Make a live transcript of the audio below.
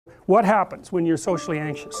what happens when you're socially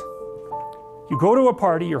anxious? You go to a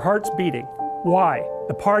party, your heart's beating. Why?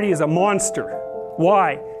 The party is a monster.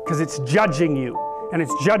 Why? Because it's judging you. And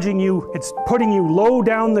it's judging you, it's putting you low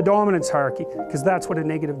down the dominance hierarchy, because that's what a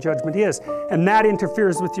negative judgment is. And that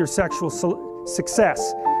interferes with your sexual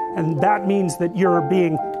success. And that means that you're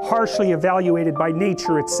being harshly evaluated by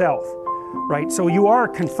nature itself. Right? So you are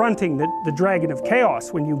confronting the dragon of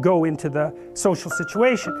chaos when you go into the social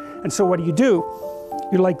situation. And so what do?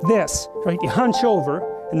 You're like this, right? You hunch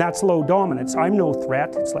over, and that's low dominance. I'm no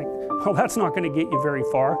threat. It's like, well, that's not going to get you very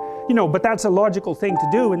far. You know, but that's a logical thing to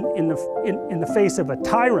do in the face of a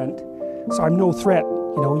tyrant. So I'm no threat.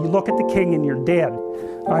 You know, you look at the king and you're dead.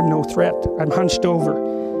 I'm no threat. I'm hunched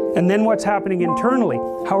over. And then what's happening internally?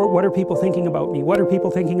 What are people thinking about me? What are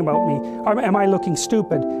people thinking about me? Am I looking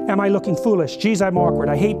stupid? Am I looking foolish? Geez, I'm awkward.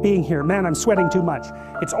 I hate being here. Man, I'm sweating too much.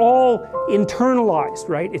 It's all internalized,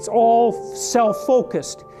 right? It's all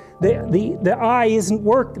self-focused. The eye isn't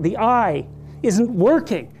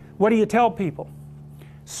working. What do you tell people?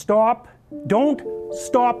 Don't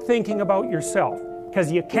stop thinking about yourself,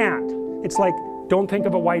 because you can't. It's like, don't think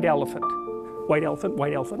of a white elephant. White elephant,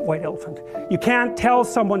 white elephant, white elephant. You can't tell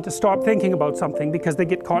someone to stop thinking about something because they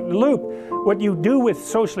get caught in a loop. What you do with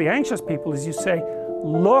socially anxious people is you say,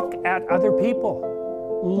 look at other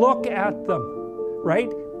people. Look at them, right?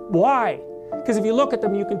 Why? Because if you look at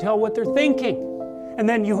them, you can tell what they're thinking. And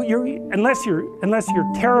then unless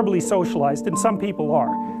you're terribly socialized, and some people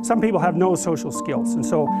are. Some people have no social skills, and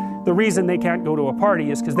so the reason they can't go to a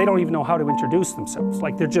party is because they don't even know how to introduce themselves.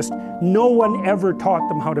 Like no one ever taught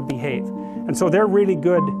them how to behave. And so they're really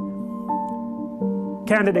good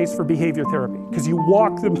candidates for behavior therapy, because you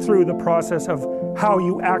walk them through the process of how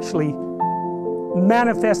you actually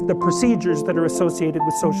manifest the procedures that are associated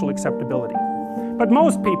with social acceptability. But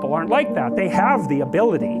most people aren't like that. They have the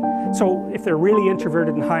ability. So if they're really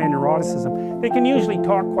introverted and high in neuroticism, they can usually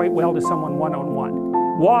talk quite well to someone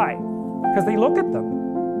one-on-one. Why? Because they look at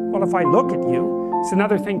them. Well, if I look at you, it's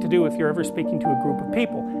another thing to do if you're ever speaking to a group of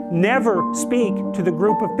people. Never speak to the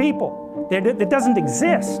group of people. That doesn't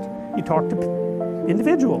exist. You talk to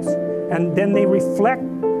individuals, and then they reflect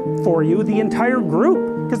for you the entire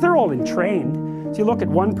group, because they're all entrained. So you look at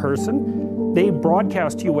one person, they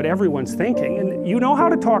broadcast to you what everyone's thinking, and you know how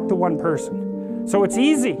to talk to one person. So it's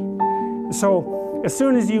easy. So as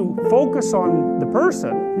soon as you focus on the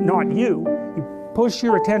person, not you, you push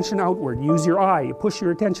your attention outward. Use your eye. You push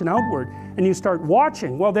your attention outward, and you start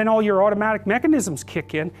watching. Well, then all your automatic mechanisms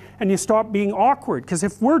kick in, and you stop being awkward. Because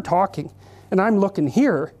if we're talking, and I'm looking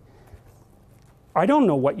here, I don't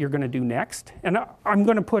know what you're going to do next, and I'm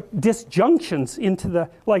going to put disjunctions into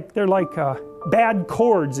they're like bad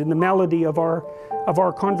chords in the melody of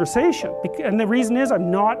our conversation. And the reason is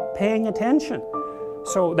I'm not paying attention.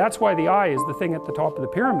 So that's why the eye is the thing at the top of the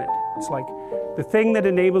pyramid. It's like the thing that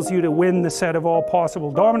enables you to win the set of all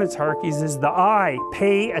possible dominance hierarchies is the eye.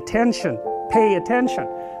 Pay attention. Pay attention.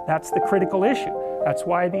 That's the critical issue. That's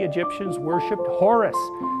why the Egyptians worshipped Horus.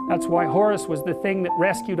 That's why Horus was the thing that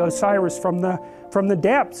rescued Osiris from the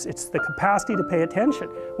depths. It's the capacity to pay attention.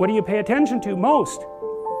 What do you pay attention to most?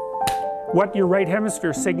 What your right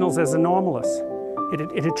hemisphere signals as anomalous.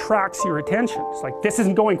 It attracts your attention. It's like, this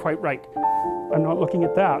isn't going quite right. I'm not looking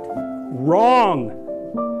at that. Wrong.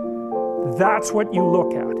 That's what you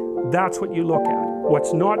look at. That's what you look at.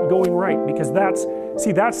 What's not going right, because that's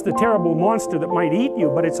the terrible monster that might eat you,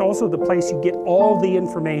 but it's also the place you get all the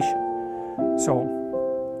information.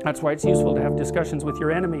 So that's why it's useful to have discussions with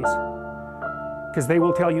your enemies, because they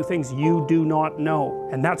will tell you things you do not know.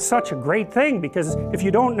 And that's such a great thing, because if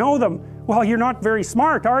you don't know them, well, you're not very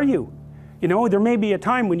smart, are you? You know, there may be a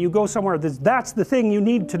time when you go somewhere that's the thing you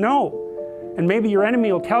need to know. And maybe your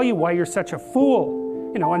enemy will tell you why you're such a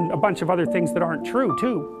fool, you know, and a bunch of other things that aren't true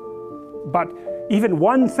too. But even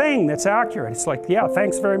one thing that's accurate, it's like, yeah,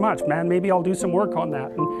 thanks very much, man. Maybe I'll do some work on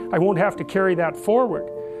that, and I won't have to carry that forward.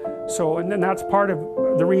 So, and then that's part of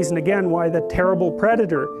the reason, again, why the terrible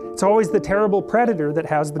predator, it's always the terrible predator that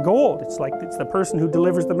has the gold. It's like, it's the person who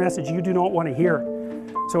delivers the message you do not want to hear.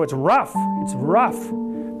 So it's rough,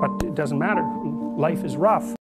 but it doesn't matter. Life is rough.